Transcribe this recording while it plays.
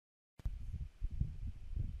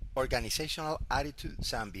Organizational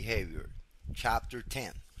Attitudes and Behavior, Chapter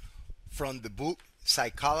 10, from the book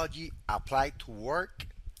Psychology Applied to Work,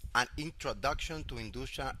 An Introduction to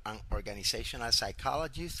Industrial and Organizational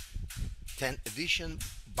Psychology, 10th edition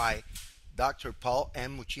by Dr. Paul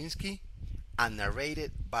M. Muchinsky and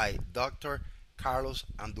narrated by Dr. Carlos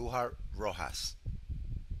Andújar Rojas.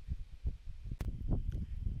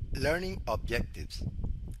 Learning Objectives.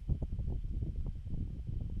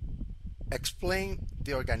 Explain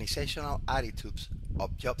the organizational attitudes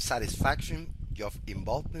of job satisfaction, job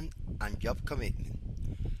involvement, and job commitment.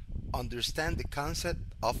 Understand the concept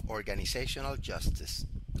of organizational justice.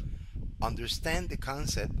 Understand the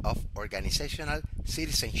concept of organizational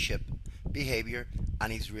citizenship, behavior,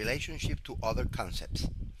 and its relationship to other concepts.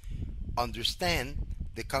 Understand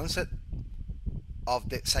the concept of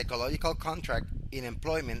the psychological contract in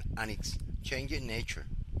employment and its changing nature.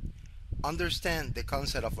 Understand the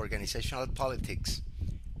concept of organizational politics,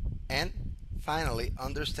 and finally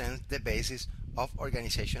understand the basis of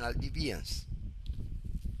organizational deviance.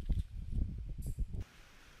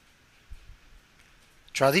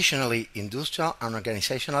 Traditionally, industrial and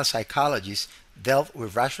organizational psychologists dealt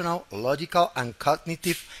with rational, logical, and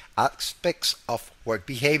cognitive aspects of work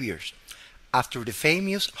behaviors. After the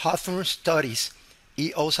famous Hawthorne studies,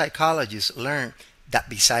 EO psychologists learned that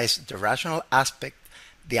besides the rational aspect,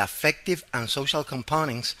 the affective and social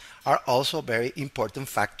components are also very important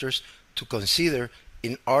factors to consider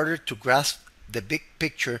in order to grasp the big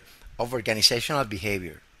picture of organizational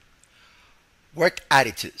behavior. Work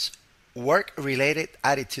attitudes. Work-related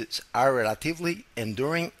attitudes are relatively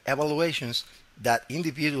enduring evaluations that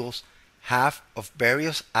individuals have of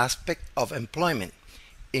various aspects of employment,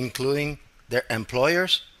 including their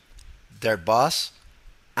employers, their boss,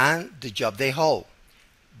 and the job they hold.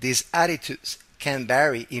 These attitudes can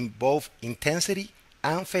vary in both intensity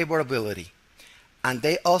and favorability, and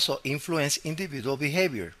they also influence individual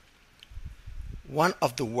behavior. One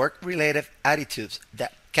of the work-related attitudes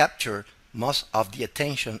that capture most of the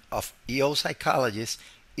attention of EO psychologists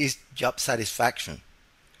is job satisfaction.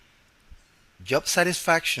 Job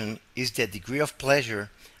satisfaction is the degree of pleasure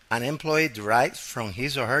an employee derives from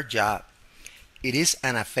his or her job. It is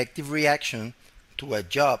an affective reaction to a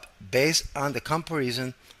job based on the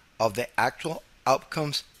comparison of the actual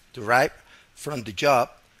outcomes derived from the job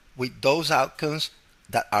with those outcomes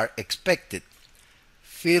that are expected.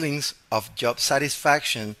 Feelings of job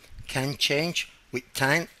satisfaction can change with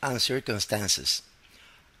time and circumstances.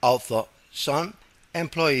 Although some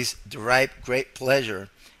employees derive great pleasure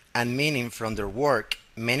and meaning from their work,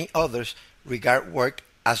 many others regard work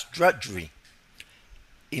as drudgery.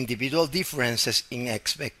 Individual differences in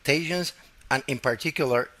expectations, and in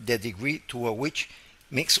particular the degree to which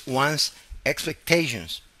meets one's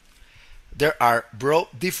expectations. There are broad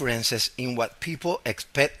differences in what people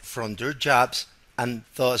expect from their jobs and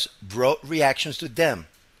thus broad reactions to them.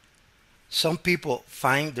 Some people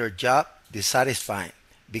find their job dissatisfying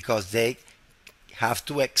because they have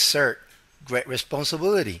to exert great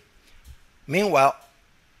responsibility. Meanwhile,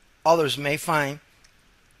 others may find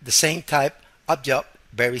the same type of job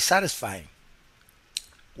very satisfying.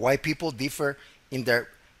 Why people differ in their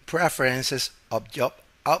preferences of job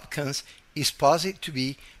outcomes is posited to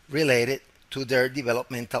be related to their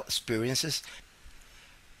developmental experiences.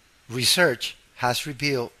 Research has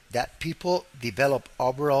revealed that people develop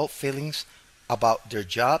overall feelings about their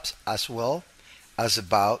jobs as well as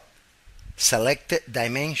about selected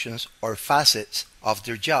dimensions or facets of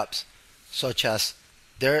their jobs, such as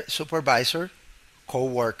their supervisor,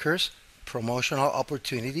 co-workers, promotional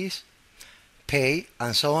opportunities, pay,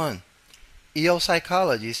 and so on. EO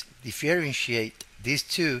psychologists differentiate these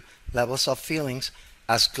two levels of feelings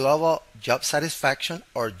as global job satisfaction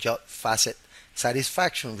or job facet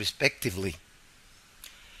satisfaction, respectively.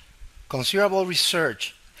 Considerable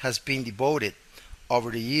research has been devoted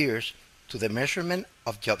over the years to the measurement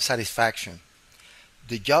of job satisfaction.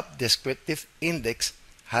 The Job Descriptive Index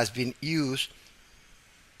has been used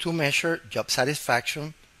to measure job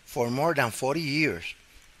satisfaction for more than 40 years,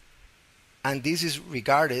 and this is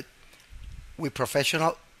regarded with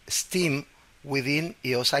professional esteem within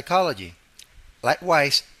EO psychology.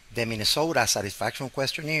 Likewise, the Minnesota Satisfaction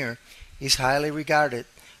Questionnaire is highly regarded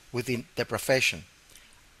within the profession.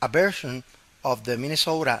 A version of the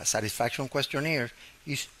Minnesota Satisfaction Questionnaire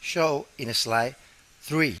is shown in slide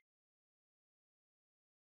 3.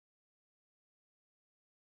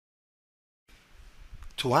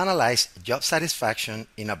 To analyze job satisfaction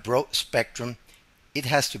in a broad spectrum, it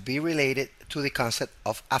has to be related to the concept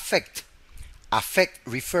of affect. Affect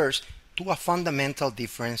refers to a fundamental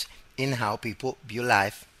difference in how people view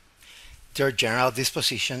life, their general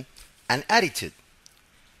disposition, and attitude.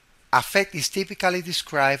 Affect is typically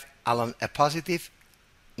described along a positive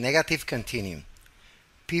negative continuum.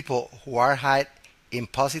 People who are high in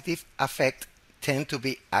positive affect tend to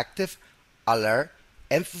be active, alert,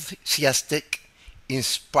 enthusiastic,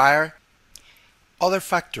 inspired. Other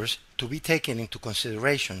factors to be taken into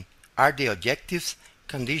consideration are the objective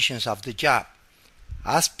conditions of the job.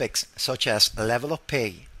 Aspects such as level of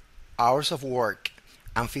pay, hours of work,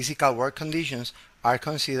 and physical work conditions are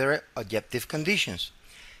considered objective conditions.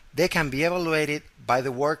 They can be evaluated by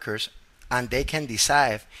the workers and they can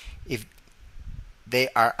decide if they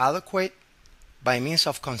are adequate by means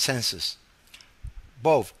of consensus.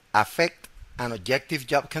 Both affect and objective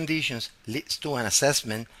job conditions leads to an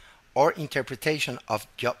assessment or interpretation of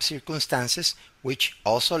job circumstances, which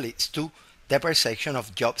also leads to the perception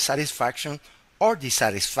of job satisfaction or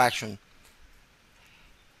dissatisfaction.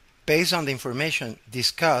 Based on the information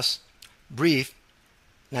discussed, Brief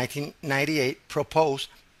 1998 proposed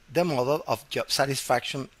the model of job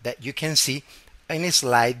satisfaction that you can see in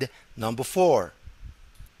slide number 4.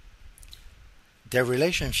 The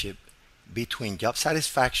relationship between job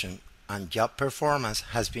satisfaction and job performance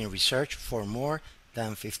has been researched for more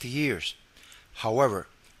than 50 years. However,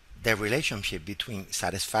 the relationship between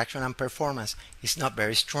satisfaction and performance is not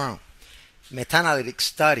very strong. Meta-analytic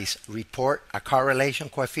studies report a correlation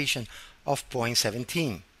coefficient of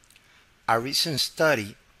 0.17. A recent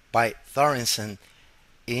study by Thorensen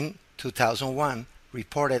in 2001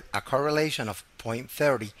 reported a correlation of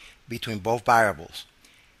 0.30 between both variables.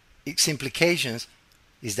 Its implications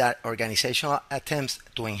is that organizational attempts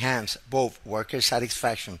to enhance both worker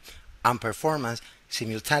satisfaction and performance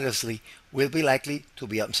simultaneously will be likely to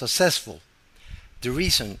be unsuccessful. The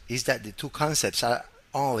reason is that the two concepts are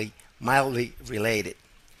only mildly related.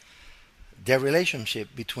 The relationship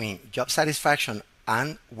between job satisfaction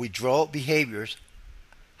and withdrawal behaviors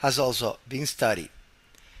has also been studied.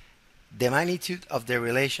 The magnitude of the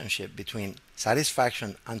relationship between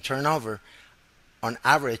satisfaction and turnover on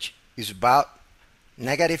average is about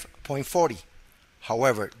negative 0.40.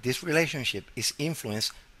 However, this relationship is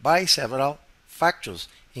influenced by several factors,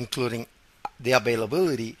 including the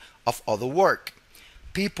availability of other work.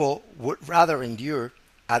 People would rather endure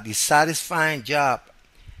a dissatisfying job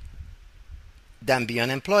than be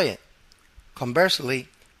unemployed. Conversely,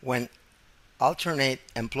 when alternate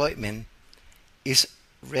employment is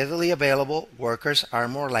readily available, workers are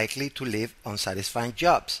more likely to leave unsatisfying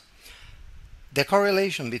jobs. The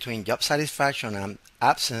correlation between job satisfaction and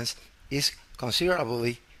absence is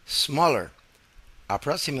considerably smaller,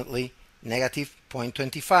 approximately negative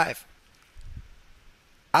 0.25.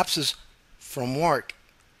 Absence from work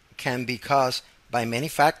can be caused by many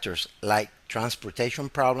factors like transportation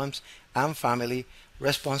problems and family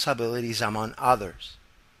responsibilities, among others.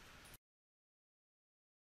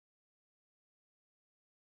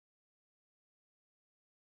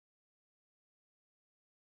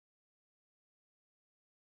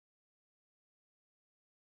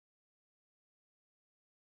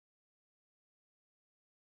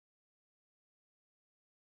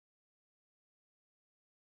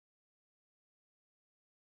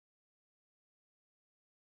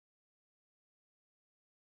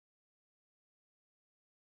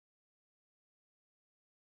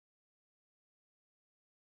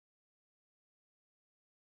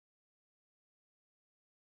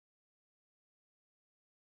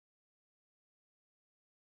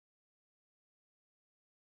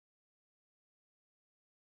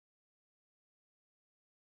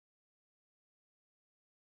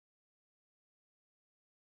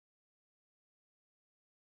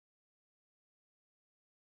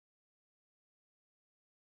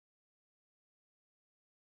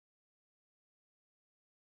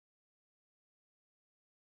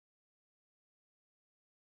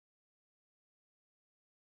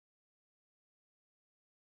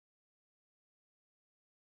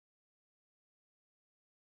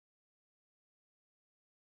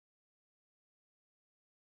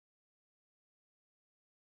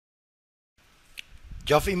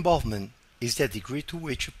 Job involvement is the degree to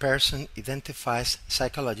which a person identifies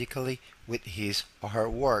psychologically with his or her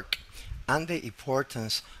work and the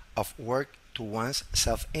importance of work to one's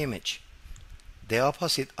self-image. The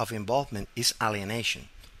opposite of involvement is alienation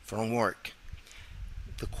from work.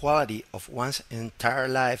 The quality of one's entire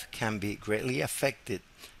life can be greatly affected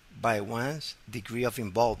by one's degree of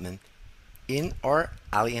involvement in or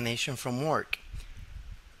alienation from work.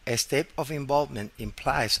 A state of involvement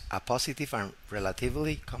implies a positive and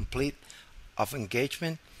relatively complete of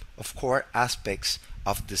engagement of core aspects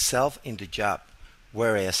of the self in the job,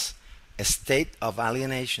 whereas a state of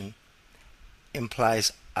alienation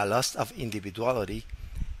implies a loss of individuality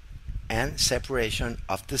and separation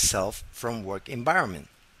of the self from work environment.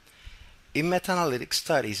 In meta-analytic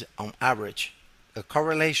studies, on average, a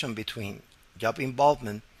correlation between job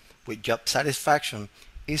involvement with job satisfaction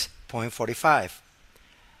is 0.45,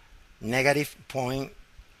 negative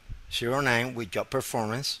 0.09 with job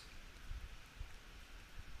performance,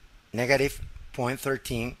 negative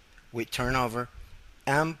 0.13 with turnover,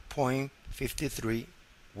 and 0.53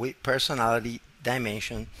 with personality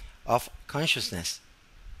dimension of consciousness.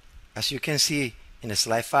 As you can see in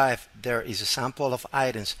slide 5, there is a sample of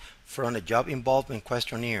items from a job involvement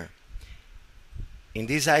questionnaire. In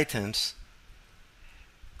these items,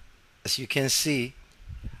 as you can see,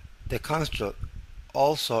 the construct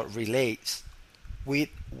also relates with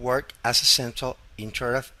work as a central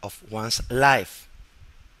interest of one's life.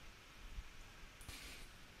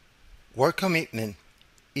 Work commitment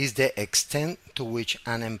is the extent to which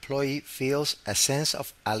an employee feels a sense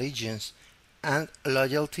of allegiance and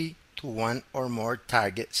loyalty to one or more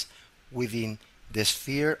targets within the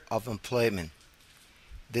sphere of employment.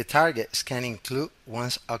 The targets can include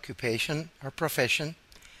one's occupation or profession,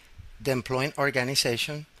 the employing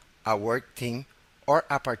organization, a work team, or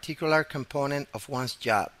a particular component of one's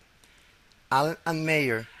job. Allen and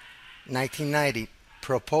Mayer, 1990,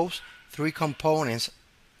 proposed 3 components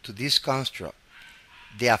to this construct.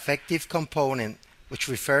 The affective component, which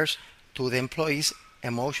refers to the employee's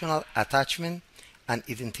emotional attachment and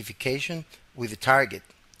identification with the target.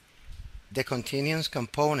 The continuance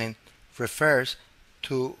component refers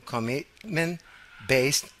to commitment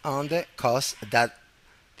based on the cost that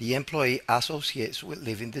the employee associates with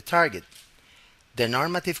leaving the target. The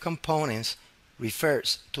normative components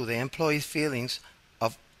refers to the employee's feelings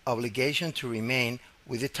of obligation to remain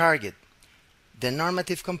with the target. The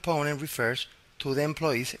normative component refers to the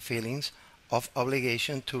employee's feelings of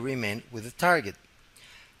obligation to remain with the target.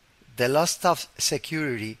 The loss of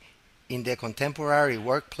security in the contemporary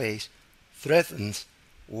workplace threatens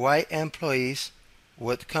why employees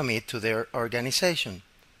would commit to their organization,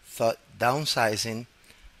 thought downsizing,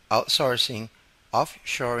 outsourcing,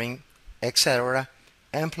 offshoring, etc.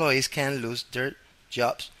 Employees can lose their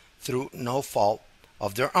jobs through no fault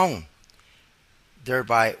of their own,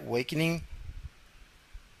 thereby weakening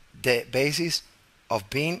the basis of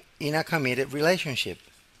being in a committed relationship.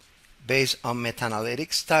 Based on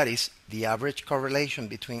meta-analytic studies, the average correlation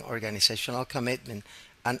between organizational commitment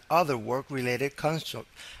and other work-related constructs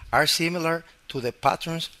are similar to the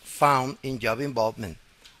patterns found in job involvement,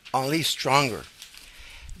 only stronger.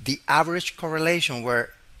 The average correlation were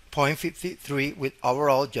 0.53 with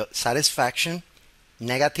overall job satisfaction,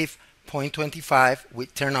 negative 0.25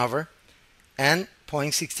 with turnover, and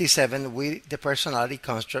 0.67 with the personality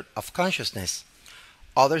construct of consciousness.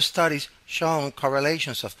 Other studies shown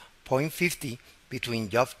correlations of 0.50 between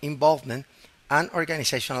job involvement and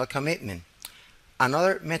organizational commitment.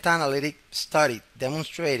 Another meta-analytic study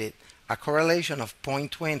demonstrated a correlation of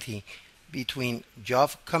 0.20 between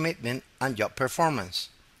job commitment and job performance.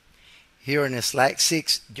 Here in slide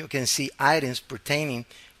 6, you can see items pertaining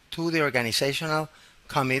to the organizational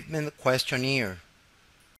commitment questionnaire.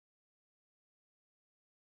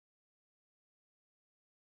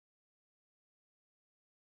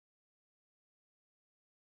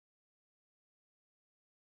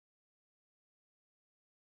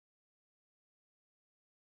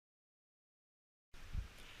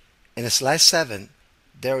 In slide 7,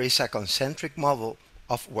 there is a concentric model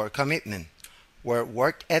of work commitment, where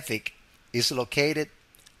work ethic is located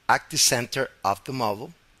at the center of the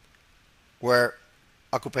model, where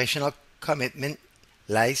occupational commitment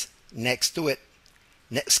lies next to it.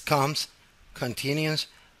 Next comes continuous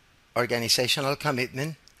organizational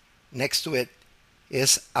commitment. Next to it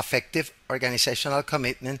is affective organizational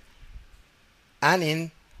commitment. And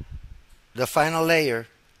in the final layer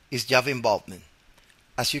is job involvement.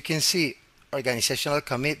 As you can see, organizational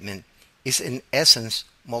commitment is in essence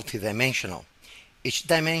multidimensional. Each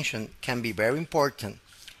dimension can be very important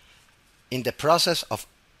in the process of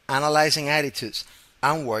analyzing attitudes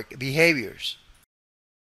and work behaviors.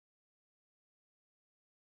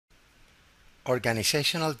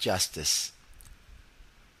 Organizational justice.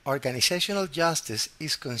 Organizational justice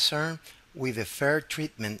is concerned with the fair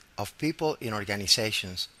treatment of people in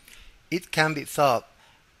organizations. It can be thought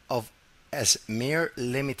of as mere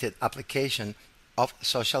limited application of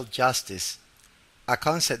social justice, a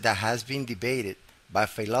concept that has been debated by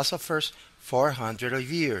philosophers for hundreds of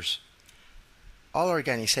years. All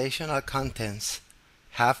organizational contents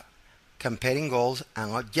have competing goals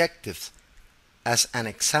and objectives. As an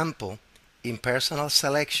example, in personal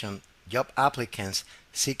selection, job applicants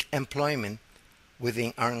seek employment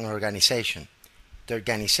within an organization. The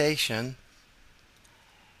organization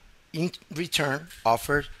in return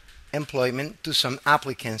offers employment to some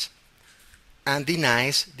applicants and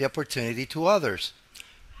denies the opportunity to others.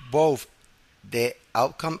 Both the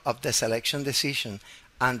outcome of the selection decision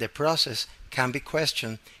and the process can be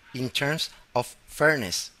questioned in terms of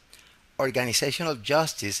fairness. Organizational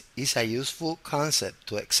justice is a useful concept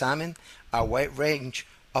to examine a wide range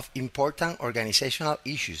of important organizational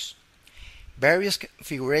issues. Various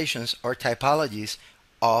configurations or typologies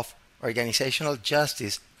of organizational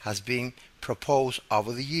justice has been proposed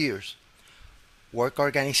over the years. Work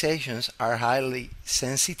organizations are highly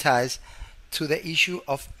sensitized to the issue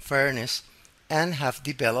of fairness and have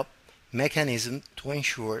developed mechanisms to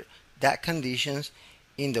ensure that conditions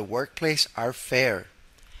in the workplace are fair.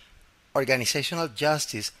 Organizational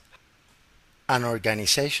justice and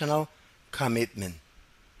organizational commitment.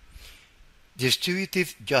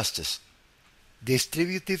 Distributive justice.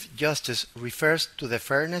 Distributive justice refers to the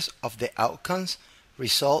fairness of the outcomes,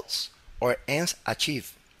 results, or ends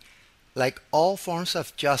achieved. Like all forms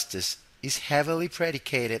of justice, is heavily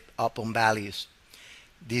predicated upon values.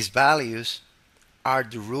 These values are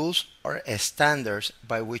the rules or standards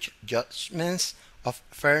by which judgments of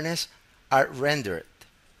fairness are rendered.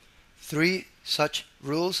 Three such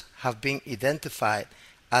rules have been identified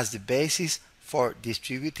as the basis for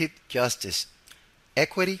distributive justice: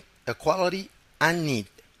 equity, equality, and need.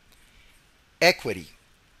 Equity.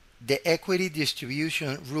 The equity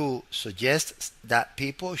distribution rule suggests that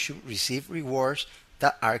people should receive rewards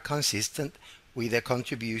that are consistent with the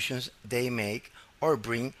contributions they make or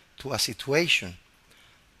bring to a situation.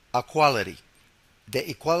 Equality. The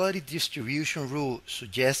equality distribution rule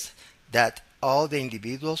suggests that all the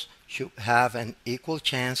individuals should have an equal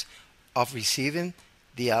chance of receiving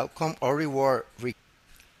the outcome or reward.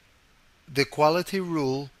 The equality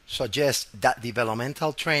rule suggests that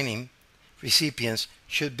developmental training recipients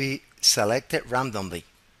should be selected randomly.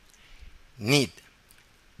 Need.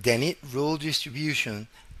 The need rule distribution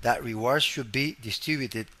that rewards should be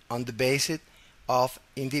distributed on the basis of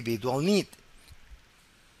individual need.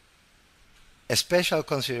 Special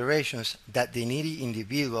considerations that the needy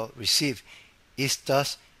individual receive is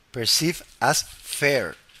thus perceived as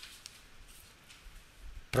fair.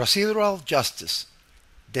 Procedural justice.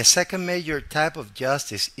 The second major type of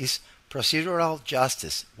justice is procedural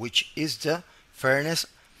justice, which is the fairness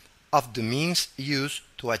of the means used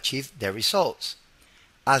to achieve the results.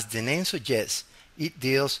 As the name suggests, it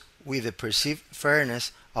deals with the perceived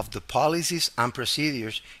fairness of the policies and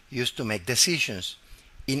procedures used to make decisions.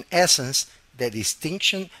 In essence, the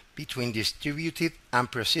distinction between distributive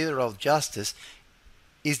and procedural justice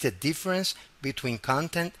is the difference between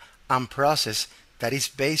content and process that is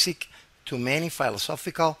basic to many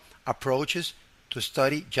philosophical approaches to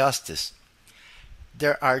study justice.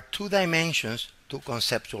 There are two dimensions to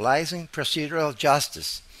conceptualizing procedural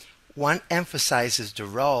justice. One emphasizes the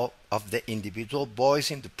role of the individual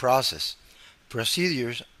voice in the process.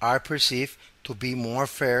 Procedures are perceived to be more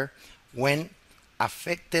fair when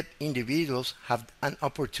affected individuals have an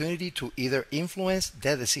opportunity to either influence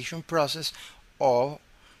the decision process or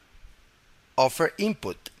offer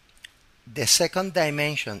input. The second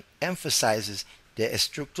dimension emphasizes the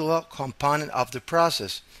structural component of the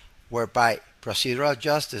process, whereby procedural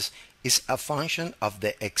justice is a function of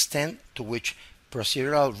the extent to which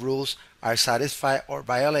procedural rules are satisfied or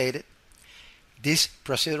violated. These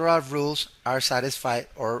procedural rules are satisfied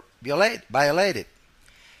or violated.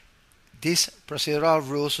 This procedural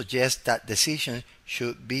rule suggests that decisions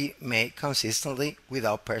should be made consistently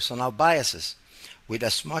without personal biases, with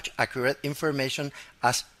as much accurate information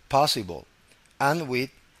as possible, and with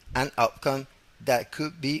an outcome that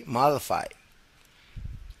could be modified.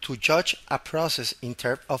 To judge a process in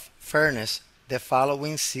terms of fairness, the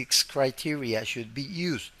following 6 criteria should be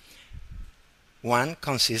used: 1.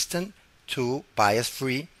 Consistent. 2.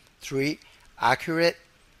 Bias-free. 3. Accurate.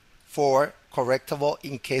 4. Correctable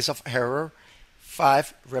in case of error.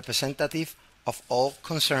 5. Representative of all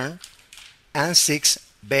concerned. And 6.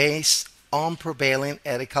 Based on prevailing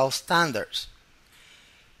ethical standards.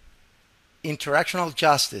 Interactional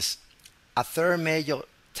justice. A third major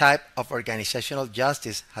type of organizational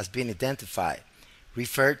justice has been identified,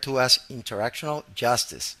 referred to as interactional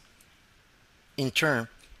justice. In turn,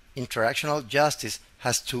 interactional justice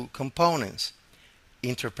has two components: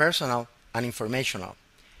 interpersonal and informational.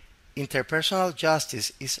 Interpersonal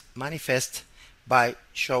justice is manifest by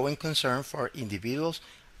showing concern for individuals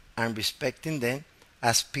and respecting them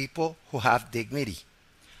as people who have dignity.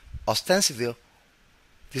 Ostensibly,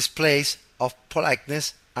 displays of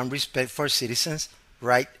politeness and respect for citizens'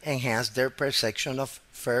 rights enhance their perception of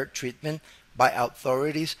fair treatment by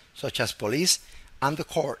authorities such as police and the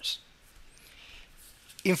courts.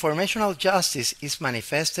 Informational justice is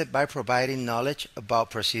manifested by providing knowledge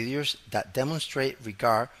about procedures that demonstrate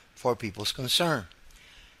regard for people's concern.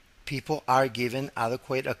 People are given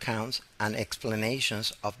adequate accounts and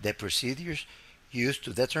explanations of the procedures used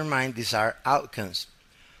to determine desired outcomes.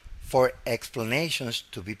 For explanations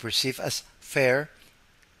to be perceived as fair,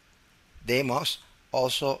 they must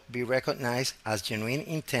also be recognized as genuine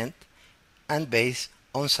intent and based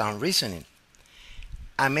on sound reasoning.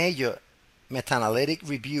 A major meta-analytic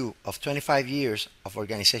review of 25 years of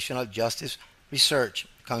organizational justice research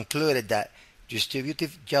concluded that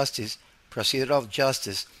distributive justice, procedural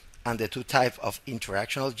justice, and the two types of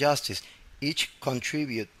interactional justice each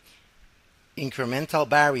contribute incremental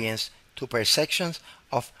variance to perceptions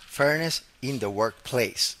of fairness in the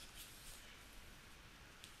workplace.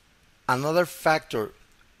 Another factor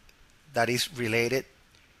that is related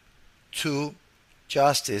to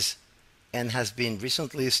justice and has been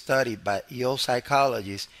recently studied by EO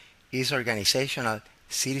psychologists is organizational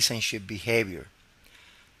citizenship behavior.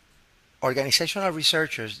 Organizational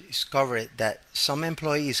researchers discovered that some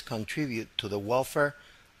employees contribute to the welfare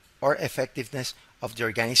or effectiveness of the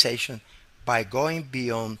organization by going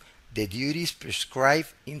beyond the duties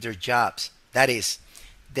prescribed in their jobs. That is,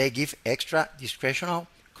 they give extra discretional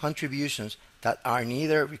contributions that are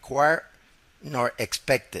neither required nor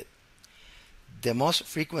expected. The most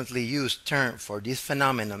frequently used term for this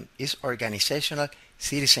phenomenon is organizational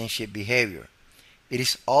citizenship behavior. It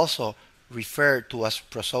is also referred to as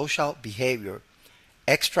prosocial behavior,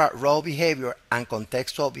 extra role behavior, and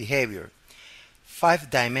contextual behavior. 5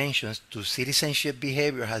 dimensions to citizenship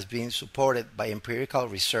behavior has been supported by empirical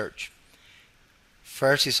research.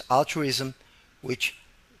 First is altruism, which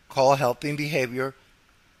call helping behavior.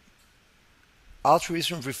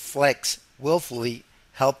 Altruism reflects willfully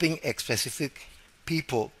helping a specific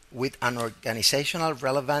people with an organizational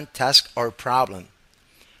relevant task or problem.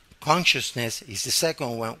 Consciousness is the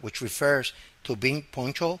second one, which refers to being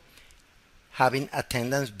punctual, having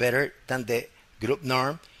attendance better than the group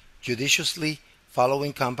norm, judiciously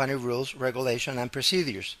following company rules, regulations, and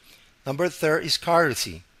procedures. Number 3 is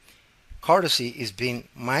courtesy. Courtesy is being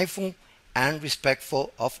mindful and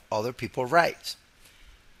respectful of other people's rights.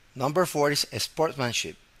 Number 4 is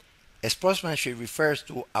sportsmanship. Sportsmanship refers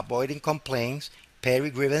to avoiding complaints, petty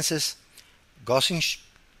grievances, gossiping,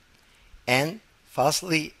 and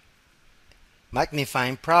falsely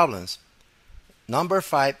magnifying problems. Number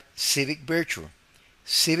 5, civic virtue.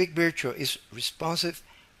 Civic virtue is responsive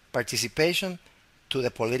participation to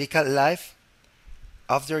the political life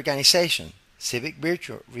of the organization. Civic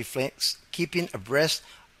virtue reflects keeping abreast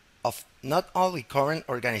of not only current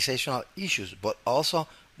organizational issues but also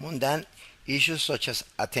mundane issues such as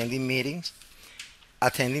attending meetings,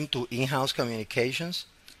 attending to in-house communications,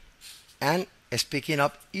 and speaking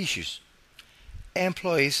up issues.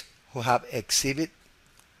 Employees who have exhibit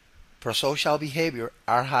prosocial behavior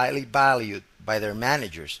are highly valued by their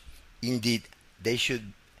managers. Indeed, they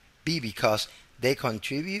should be because they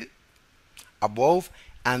contribute above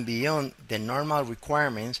and beyond the normal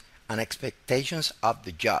requirements and expectations of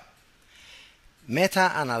the job.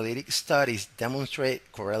 Meta-analytic studies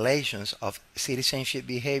demonstrate correlations of citizenship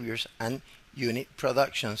behaviors and unit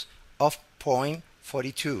productions of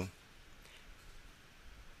 0.42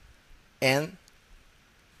 and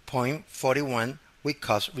 0.41 with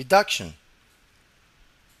cost reduction.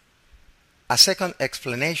 A second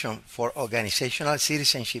explanation for organizational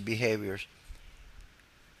citizenship behaviors,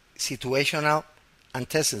 situational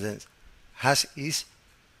antecedents, has its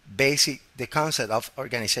basic the concept of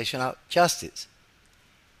organizational justice.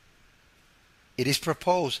 It is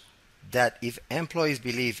proposed that if employees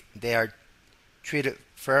believe they are treated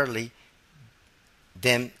fairly,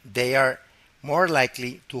 then they are more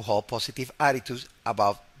likely to hold positive attitudes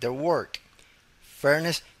about their work.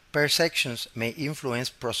 Fairness perceptions may influence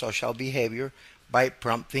prosocial behavior by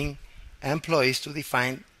prompting employees to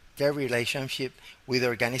define their relationship with the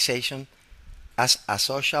organization as a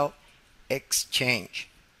social exchange.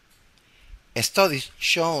 Studies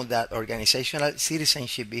show that organizational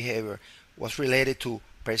citizenship behavior was related to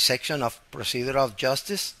perception of procedural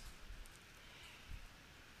justice,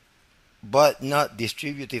 but not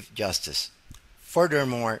distributive justice.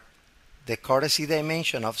 Furthermore, the courtesy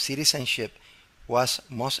dimension of citizenship was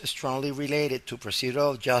most strongly related to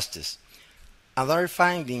procedural justice. Another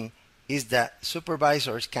finding is that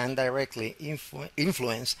supervisors can directly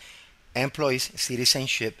influence employees'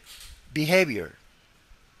 citizenship behavior.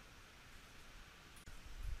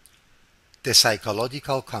 The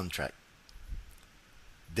psychological contract.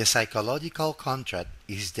 The psychological contract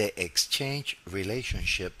is the exchange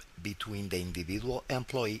relationship between the individual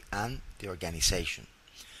employee and the organization.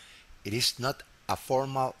 It is not a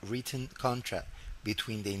formal written contract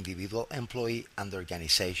between the individual employee and the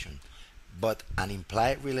organization, but an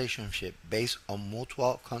implied relationship based on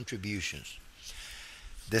mutual contributions.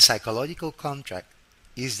 The psychological contract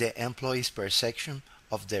is the employee's perception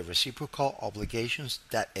of the reciprocal obligations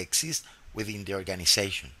that exist within the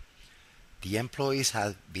organization. The employees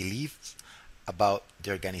have beliefs about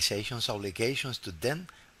the organization's obligations to them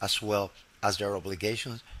as well as their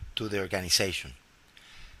obligations to the organization.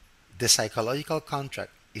 The psychological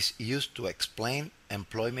contract is used to explain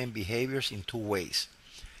employment behaviors in two ways: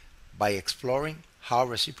 by exploring how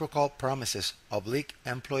reciprocal promises oblige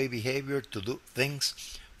employee behavior to do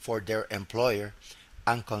things for their employer,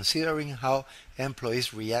 and considering how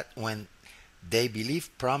employees react when they believe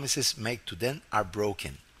promises made to them are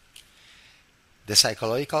broken. The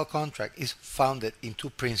psychological contract is founded in two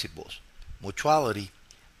principles: mutuality,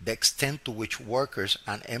 the extent to which workers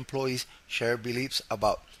and employees share beliefs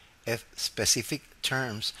about specific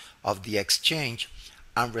terms of the exchange,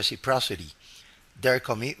 and reciprocity, their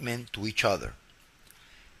commitment to each other.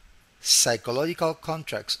 Psychological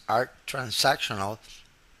contracts are transactional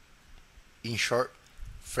in short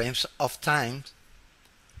frames of time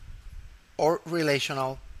or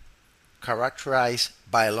relational, characterized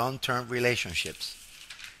by long-term relationships.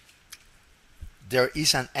 There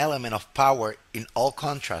is an element of power in all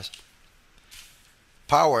contracts.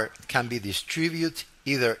 Power can be distributed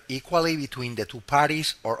either equally between the two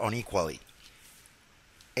parties or unequally.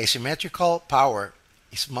 Asymmetrical power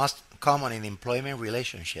is most common in employment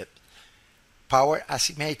relationships. Power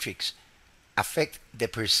asymmetries affect the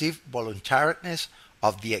perceived voluntariness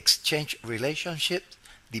of the exchange relationship,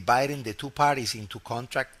 dividing the two parties into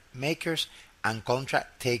contract makers and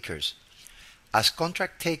contract takers. As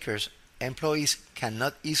contract takers, employees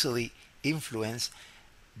cannot easily influence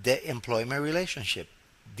the employment relationship.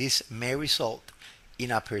 This may result in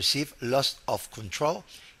a perceived loss of control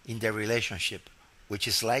in the relationship, which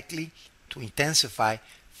is likely to intensify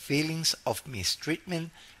feelings of mistreatment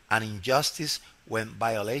and injustice when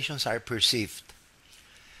violations are perceived.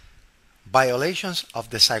 Violations of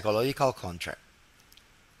the psychological contract.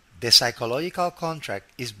 The psychological contract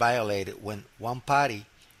is violated when one party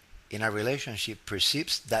in a relationship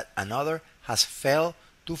perceives that another has failed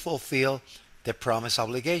to fulfill the promised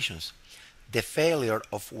obligations. The failure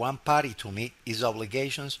of one party to meet its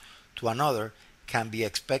obligations to another can be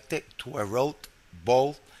expected to erode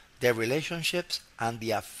both the relationships and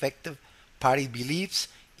the affected party beliefs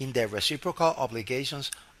in the reciprocal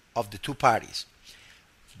obligations of the two parties.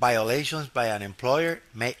 Violations by an employer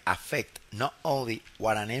may affect not only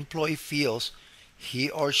what an employee feels he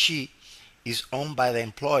or she is owed by the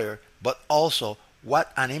employer, but also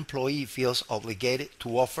what an employee feels obligated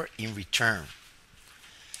to offer in return.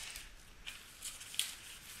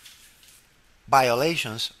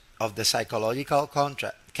 Violations of the psychological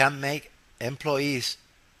contract can make employees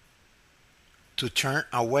to turn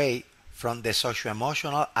away from the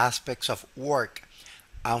socio-emotional aspects of work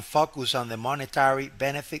and focus on the monetary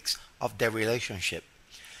benefits of the relationship.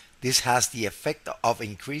 This has the effect of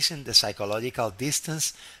increasing the psychological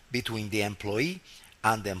distance between the employee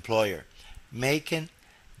and the employer, making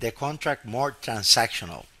the contract more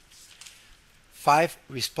transactional. 5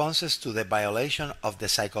 responses to the violation of the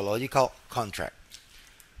psychological contract.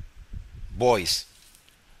 Voice.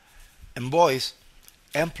 In voice,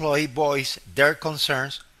 employees voice their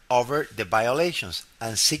concerns over the violations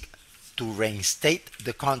and seek to reinstate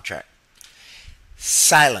the contract.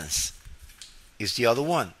 Silence is the other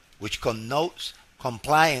one, which connotes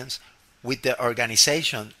compliance with the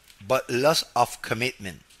organization but loss of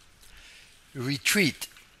commitment. Retreat.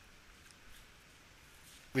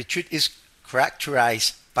 Retreat is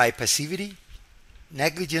characterized by passivity,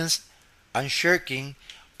 negligence, and shirking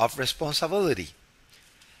of responsibility.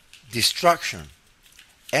 Destruction.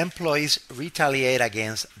 Employees retaliate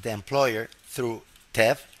against the employer through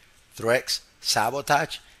theft, threats,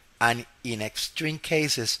 sabotage, and in extreme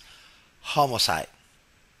cases, homicide.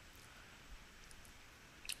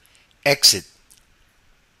 Exit.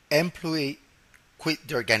 Employee quit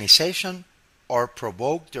the organization or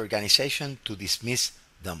provoke the organization to dismiss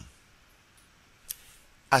them.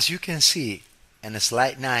 As you can see in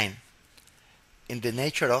slide 9, in the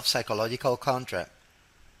nature of psychological contract,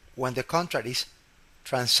 when the contract is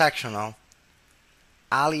transactional,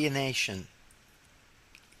 alienation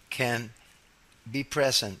can be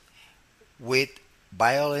present with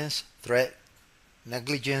violence, threat,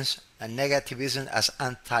 negligence, and negativism as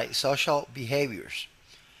antisocial behaviors.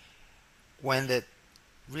 When the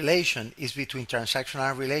relation is between transactional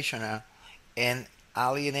and relational, and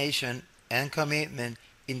alienation and commitment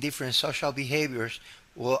in different social behaviors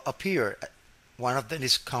will appear. One of them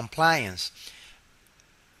is compliance,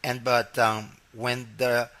 But when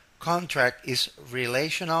the contract is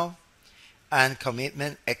relational and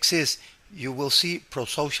commitment exists, you will see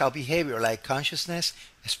prosocial behavior like consciousness,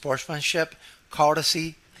 sportsmanship,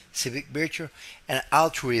 courtesy, civic virtue, and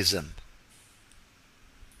altruism.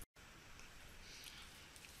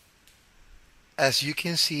 As you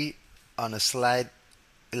can see on slide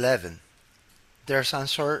 11, there's some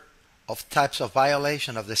sort of types of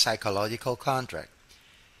violation of the psychological contract.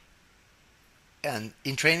 And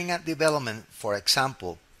in training and development, for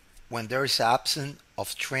example, when there is absence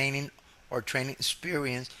of training or training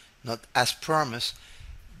experience not as promised,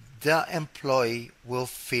 the employee will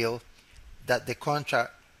feel that the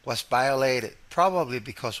contract was violated, probably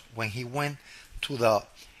because when he went to the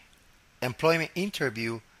employment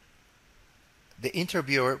interview, the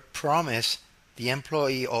interviewer promised the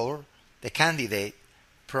employee or the candidate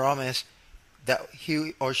promised that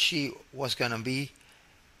he or she was going to be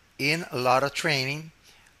in a lot of training.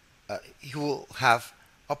 He will have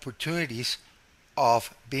opportunities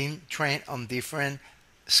of being trained on different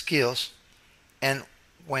skills, and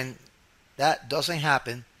when that doesn't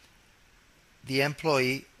happen, the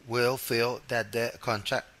employee will feel that the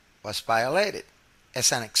contract was violated.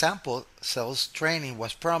 As an example, sales training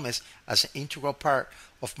was promised as an integral part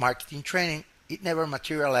of marketing training. It never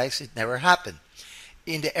materialized, it never happened.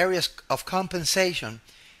 In the areas of compensation,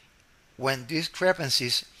 when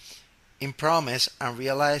discrepancies in promise and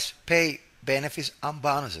realized pay, benefits, and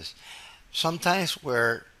bonuses, sometimes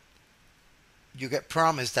where you get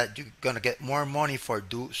promised that you're going to get more money for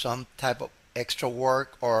do some type of extra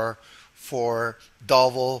work or for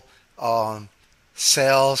double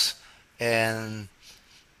sales, and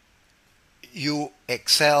you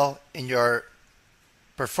excel in your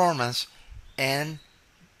performance, and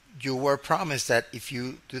you were promised that if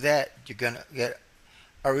you do that, you're going to get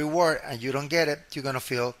a reward, and you don't get it, you're going to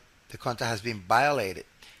feel the contract has been violated.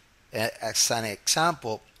 As an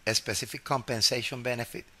example, a specific compensation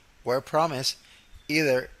benefit were promised,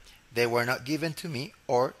 either they were not given to me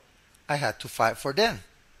or I had to fight for them.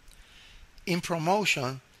 In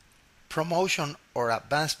promotion or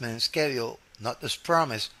advancement schedule not as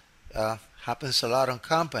promised happens a lot on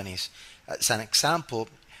companies. As an example,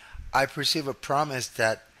 I perceive a promise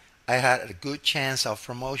that I had a good chance of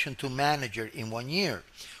promotion to manager in 1 year.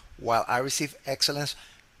 While I received excellent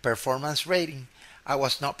performance rating, I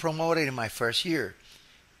was not promoted in my first year.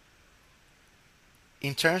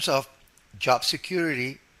 In terms of job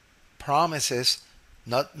security, promises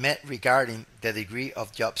not met regarding the degree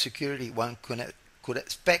of job security one could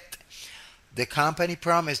expect. The company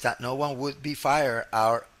promised that no one would be fired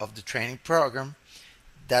out of the training program,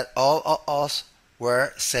 that all of us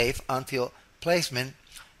were safe until placement.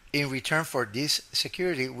 In return for this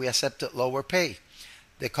security, we accepted lower pay.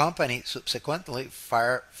 The company subsequently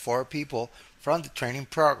fired 4 people from the training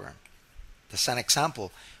program. That's an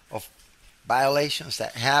example of violations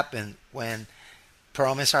that happen when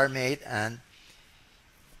promises are made and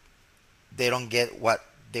they don't get what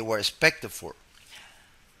they were expected for.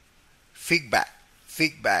 Feedback.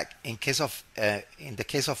 In the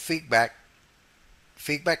case of feedback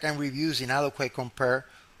and reviews inadequate compared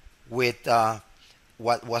with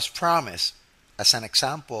what was promised. As an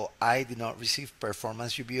example, I did not receive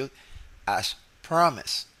performance review as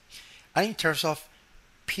promised. And in terms of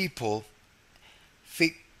people,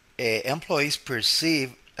 employees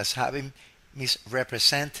perceive as having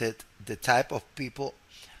misrepresented the type of people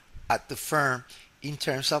at the firm in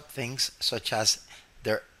terms of things such as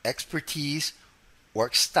their expertise,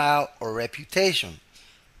 work style, or reputation.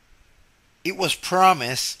 It was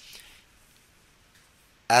promised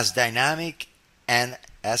as dynamic and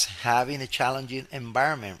as having a challenging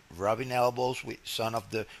environment, rubbing elbows with some of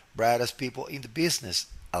the brightest people in the business.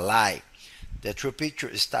 A lie. The true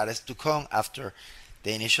picture started to come after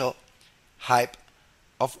the initial hype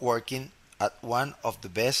of working at one of the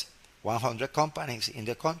best 100 companies in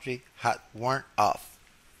the country had worn off.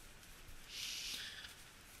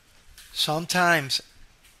 Sometimes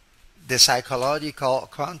the psychological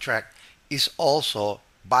contract is also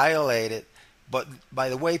violated but by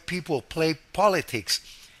the way people play politics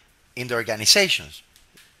in the organizations.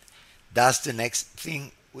 That's the next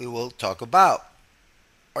thing we will talk about.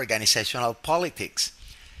 Organizational politics.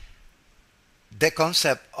 The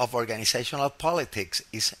concept of organizational politics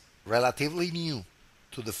is relatively new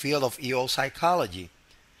to the field of EO psychology.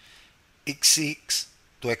 It seeks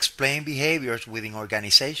to explain behaviors within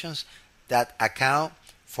organizations that account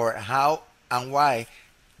for how and why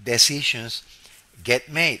decisions get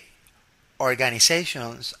made.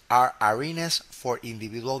 Organizations are arenas for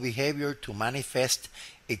individual behavior to manifest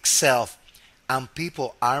itself and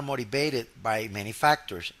people are motivated by many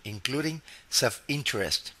factors, including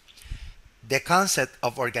self-interest. The concept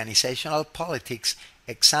of organizational politics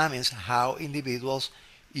examines how individuals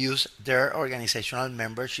use their organizational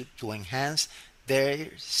membership to enhance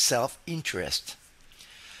their self-interest.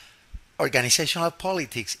 Organizational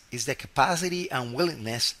politics is the capacity and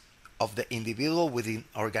willingness of the individual within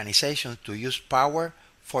organizations to use power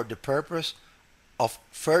for the purpose of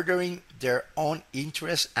furthering their own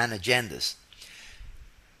interests and agendas.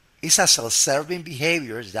 It's a self-serving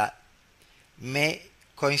behavior that may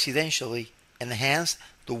coincidentally enhance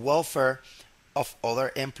the welfare of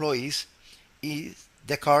other employees is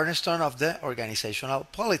the cornerstone of the organizational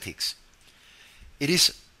politics. It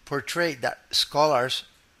is portrayed that scholars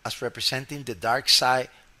as representing the dark side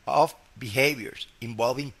of behaviors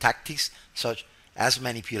involving tactics such as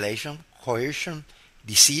manipulation, coercion,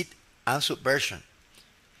 deceit, and subversion.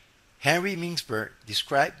 Henry Mintzberg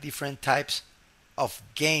described different types of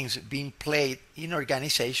games being played in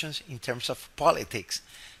organizations in terms of politics.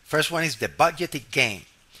 First one is the budgeting game.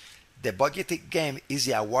 The budgeting game is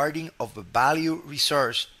the awarding of a value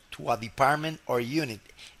resource to a department or unit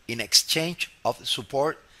in exchange of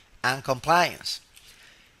support and compliance.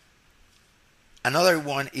 Another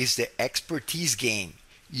one is the expertise game,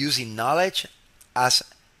 using knowledge as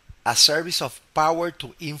a service of power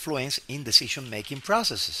to influence in decision-making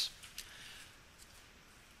processes.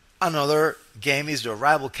 Another game is the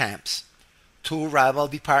rival camps. Two rival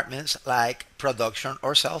departments like production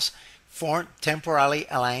or sales form temporary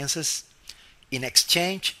alliances in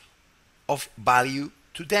exchange of value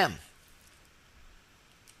to them.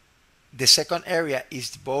 The second area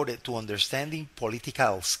is devoted to understanding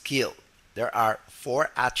political skill. There are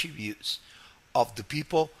 4 attributes of the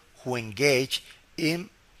people who engage in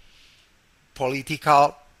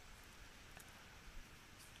political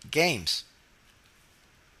games.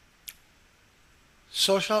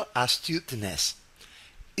 Social astuteness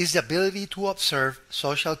is the ability to observe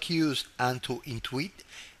social cues and to intuit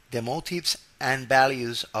the motives and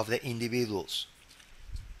values of the individuals.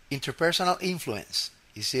 Interpersonal influence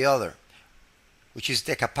is the other, which is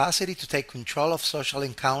the capacity to take control of social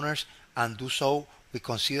encounters and do so with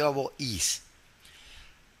considerable ease.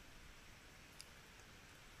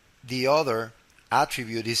 The other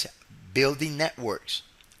attribute is building networks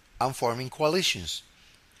and forming coalitions.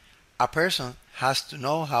 A person has to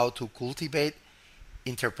know how to cultivate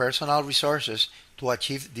interpersonal resources to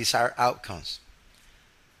achieve desired outcomes.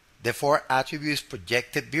 The 4 attributes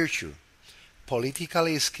projected virtue.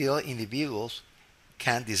 Politically skilled individuals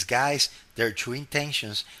can disguise their true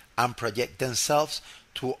intentions and project themselves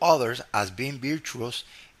to others as being virtuous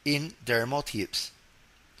in their motives.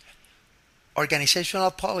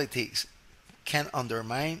 Organizational politics can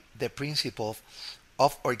undermine the principle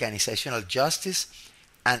of organizational justice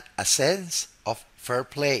and a sense of fair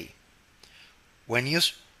play. When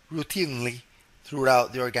used routinely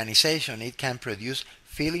throughout the organization, it can produce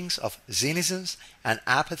feelings of cynicism and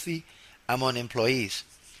apathy among employees.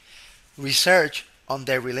 Research on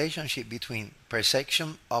the relationship between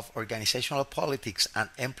perception of organizational politics and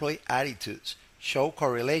employee attitudes show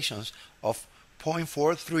correlations of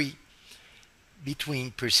 0.43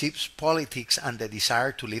 between perceived politics and the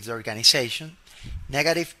desire to leave the organization,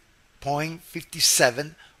 negative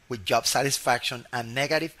 0.57 with job satisfaction, and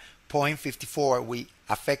negative 0.54 with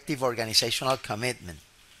effective organizational commitment.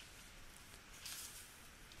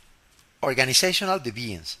 Organizational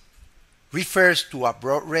deviance refers to a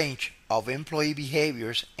broad range of employee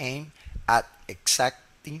behaviors aimed at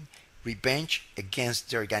exacting revenge against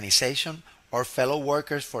the organization or fellow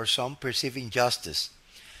workers for some perceived injustice.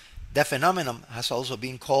 The phenomenon has also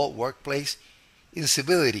been called workplace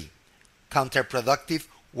incivility, counterproductive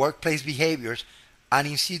workplace behaviors, and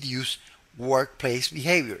insidious workplace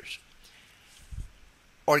behaviors.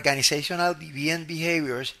 Organizational deviant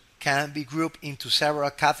behaviors can be grouped into several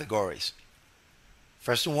categories.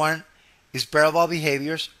 First one is verbal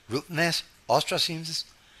behaviors, rudeness, ostracism,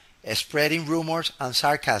 spreading rumors, and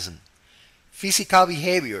sarcasm. Physical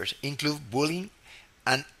behaviors include bullying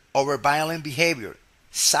and overviolent behavior.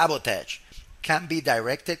 Sabotage can be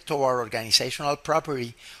directed toward organizational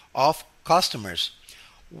property of customers.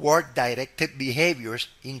 Work-directed behaviors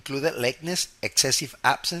include lateness, excessive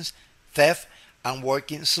absence, theft, and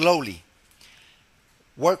working slowly.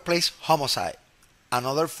 Workplace homicide.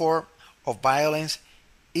 Another form of violence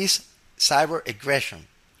is cyber aggression,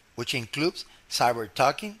 which includes cyber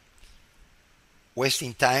talking,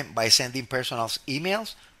 wasting time by sending personal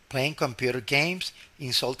emails, playing computer games,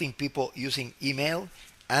 insulting people using email,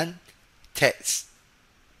 and text.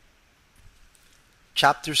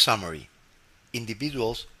 Chapter summary.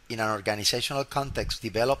 Individuals in an organizational context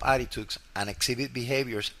develop attitudes and exhibit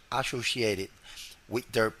behaviors associated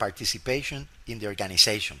with their participation in the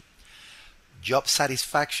organization. Job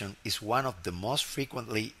satisfaction is one of the most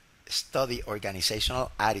frequently studied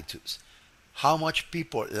organizational attitudes. How much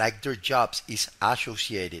people like their jobs is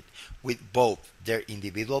associated with both their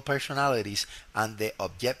individual personalities and the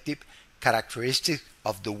objective characteristics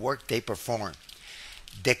of the work they perform.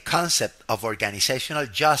 The concept of organizational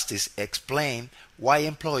justice explains why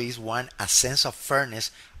employees want a sense of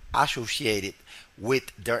fairness associated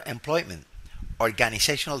with their employment.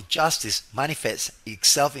 Organizational justice manifests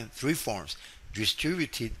itself in three forms: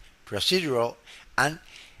 distributed, procedural, and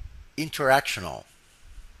interactional.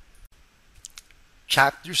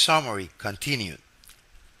 Chapter summary continued.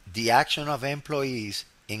 The action of employees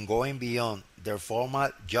in going beyond their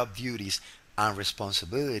formal job duties and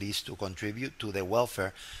responsibilities to contribute to the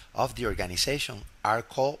welfare of the organization are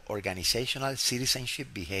called organizational citizenship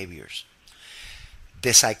behaviors.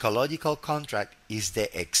 The psychological contract is the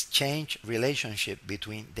exchange relationship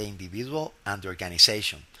between the individual and the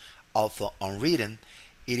organization. Although unwritten,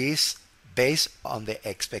 it is based on the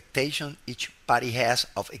expectation each party has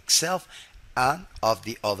of itself and of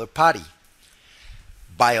the other party.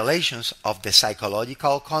 Violations of the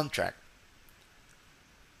psychological contract,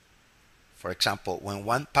 for example, when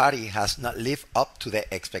one party has not lived up to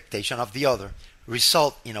the expectation of the other,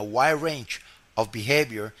 result in a wide range of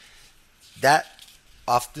behavior that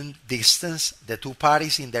often distance the two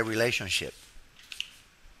parties in the relationship.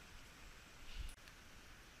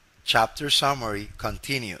 Chapter summary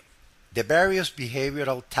continued. The various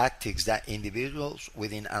behavioral tactics that individuals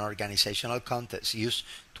within an organizational context use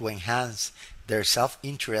to enhance their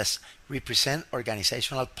self-interest represent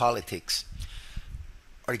organizational politics.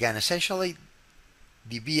 Organizationally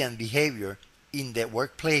deviant behavior in the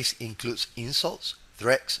workplace includes insults,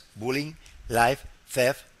 threats, bullying, life,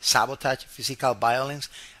 theft, sabotage, physical violence,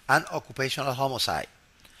 and occupational homicide.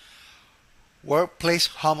 Workplace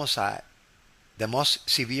homicide, the most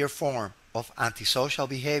severe form of antisocial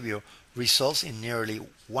behavior, results in nearly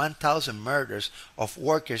 1,000 murders of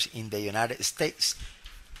workers in the United States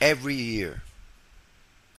every year.